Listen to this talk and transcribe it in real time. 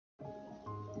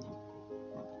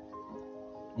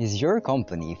Is your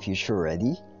company future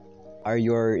ready? Are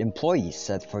your employees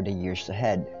set for the years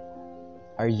ahead?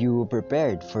 Are you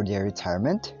prepared for their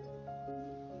retirement?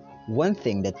 One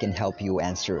thing that can help you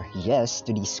answer yes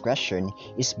to this question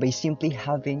is by simply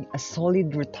having a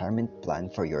solid retirement plan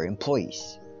for your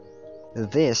employees.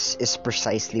 This is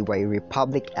precisely why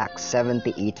Republic Act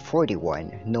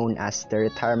 7841, known as the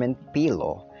Retirement Pay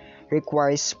Law,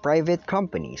 requires private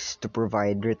companies to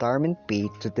provide retirement pay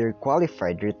to their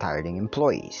qualified retiring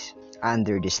employees.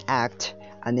 Under this act,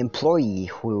 an employee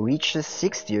who reaches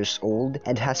 60 years old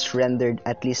and has rendered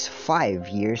at least 5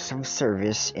 years of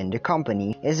service in the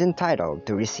company is entitled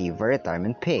to receive a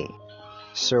retirement pay.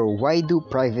 So why do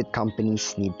private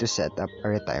companies need to set up a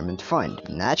retirement fund?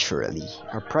 Naturally,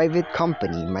 a private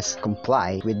company must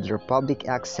comply with Republic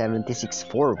Act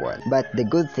 7641. But the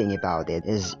good thing about it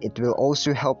is it will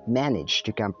also help manage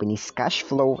the company's cash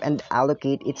flow and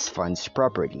allocate its funds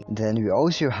properly. Then we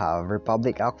also have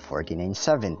Republic Act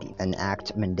 4970, an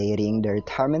act mandating the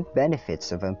retirement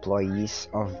benefits of employees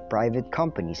of private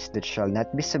companies that shall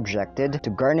not be subjected to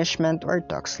garnishment or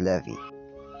tax levy.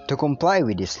 To comply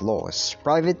with these laws,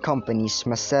 private companies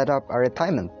must set up a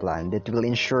retirement plan that will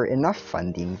ensure enough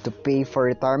funding to pay for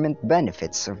retirement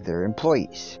benefits of their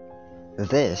employees.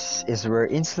 This is where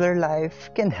Insular Life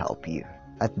can help you.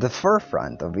 At the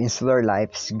forefront of Insular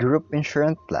Life's group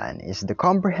insurance plan is the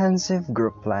Comprehensive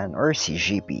Group Plan or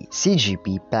CGP.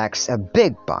 CGP packs a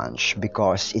big punch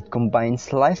because it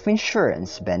combines life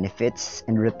insurance benefits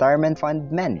and retirement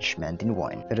fund management in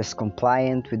one. It is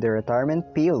compliant with the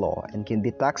retirement pay law and can be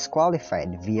tax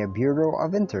qualified via Bureau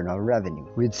of Internal Revenue.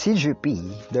 With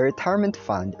CGP, the retirement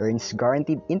fund earns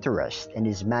guaranteed interest and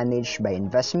is managed by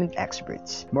investment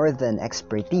experts. More than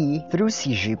expertise, through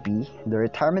CGP, the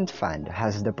retirement fund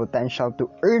has the potential to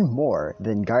earn more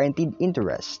than guaranteed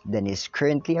interest than is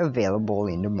currently available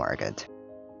in the market.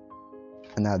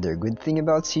 Another good thing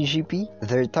about CGP,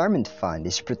 the retirement fund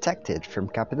is protected from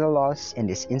capital loss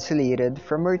and is insulated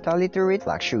from mortality rate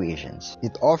fluctuations.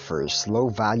 It offers low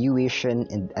valuation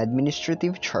and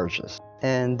administrative charges.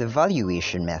 And the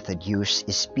valuation method used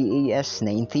is PAS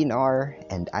 19R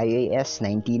and IAS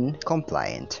 19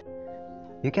 compliant.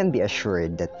 You can be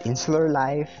assured that Insular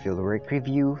Life will work with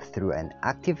you through an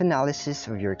active analysis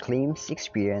of your claims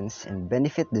experience and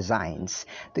benefit designs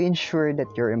to ensure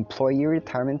that your employee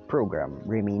retirement program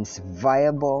remains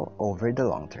viable over the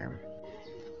long term.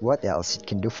 What else it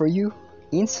can do for you?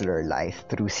 Insular Life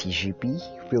through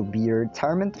CGP will be your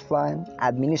retirement fund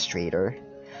administrator,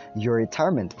 your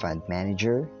retirement fund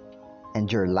manager,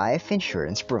 and your life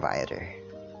insurance provider.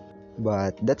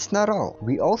 But that's not all.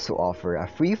 We also offer a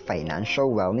free financial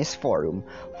wellness forum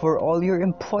for all your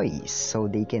employees so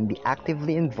they can be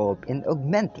actively involved in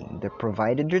augmenting the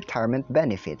provided retirement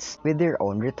benefits with their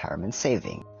own retirement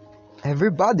saving.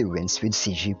 Everybody wins with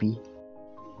CGP.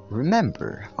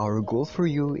 Remember, our goal for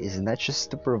you is not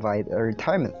just to provide a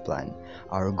retirement plan.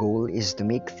 Our goal is to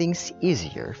make things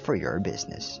easier for your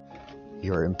business,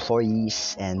 your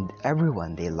employees, and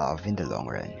everyone they love in the long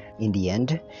run. In the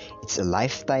end, it's a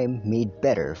lifetime made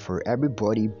better for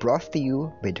everybody, brought to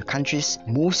you by the country's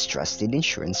most trusted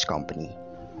insurance company.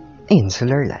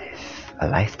 Insular Life, a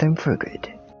lifetime for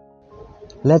good.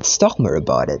 Let's talk more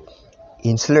about it.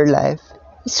 Insular Life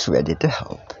is ready to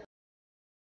help.